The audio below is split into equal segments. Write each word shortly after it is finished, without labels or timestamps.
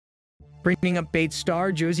Bringing up Bates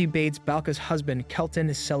star Josie Bates Balka's husband, Kelton,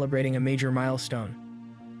 is celebrating a major milestone.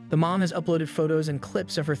 The mom has uploaded photos and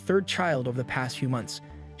clips of her third child over the past few months.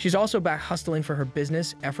 She's also back hustling for her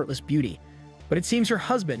business, Effortless Beauty. But it seems her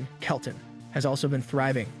husband, Kelton, has also been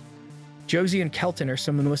thriving. Josie and Kelton are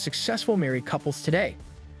some of the most successful married couples today.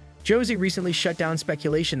 Josie recently shut down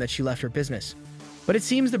speculation that she left her business. But it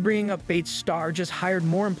seems the Bringing Up Bates star just hired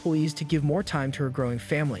more employees to give more time to her growing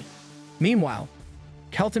family. Meanwhile,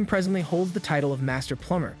 Kelton presently holds the title of Master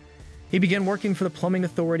Plumber. He began working for the Plumbing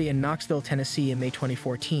Authority in Knoxville, Tennessee in May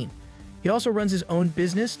 2014. He also runs his own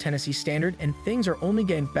business, Tennessee Standard, and things are only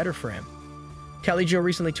getting better for him. Kelly Jo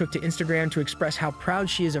recently took to Instagram to express how proud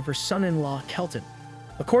she is of her son-in-law, Kelton.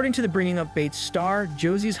 According to the Bringing Up Bates star,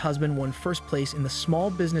 Josie's husband won first place in the small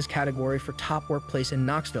business category for top workplace in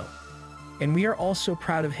Knoxville. And we are all so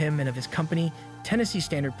proud of him and of his company, Tennessee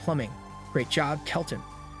Standard Plumbing. Great job, Kelton.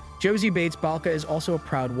 Josie Bates Balka is also a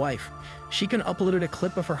proud wife. She can uploaded a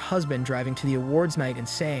clip of her husband driving to the awards night and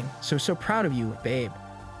saying, so proud of you, babe.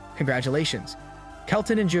 Congratulations.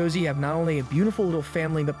 Kelton and Josie have not only a beautiful little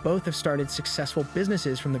family, but both have started successful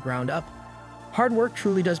businesses from the ground up. Hard work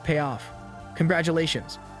truly does pay off.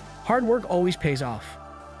 Congratulations. Hard work always pays off.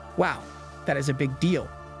 Wow, that is a big deal.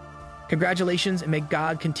 Congratulations, and may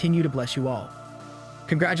God continue to bless you all.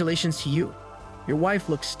 Congratulations to you. Your wife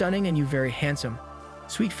looks stunning and you very handsome.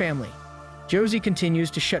 Sweet family. Josie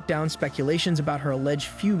continues to shut down speculations about her alleged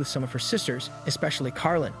feud with some of her sisters, especially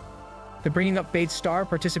Carlin. The Bringing Up Bates star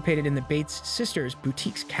participated in the Bates Sisters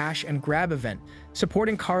Boutique's Cash and Grab event,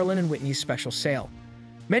 supporting Carlin and Whitney's special sale.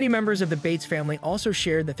 Many members of the Bates family also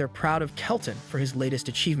shared that they're proud of Kelton for his latest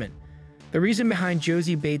achievement. The reason behind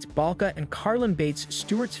Josie Bates Balka and Carlin Bates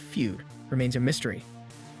Stewart's feud remains a mystery,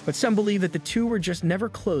 but some believe that the two were just never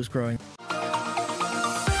close growing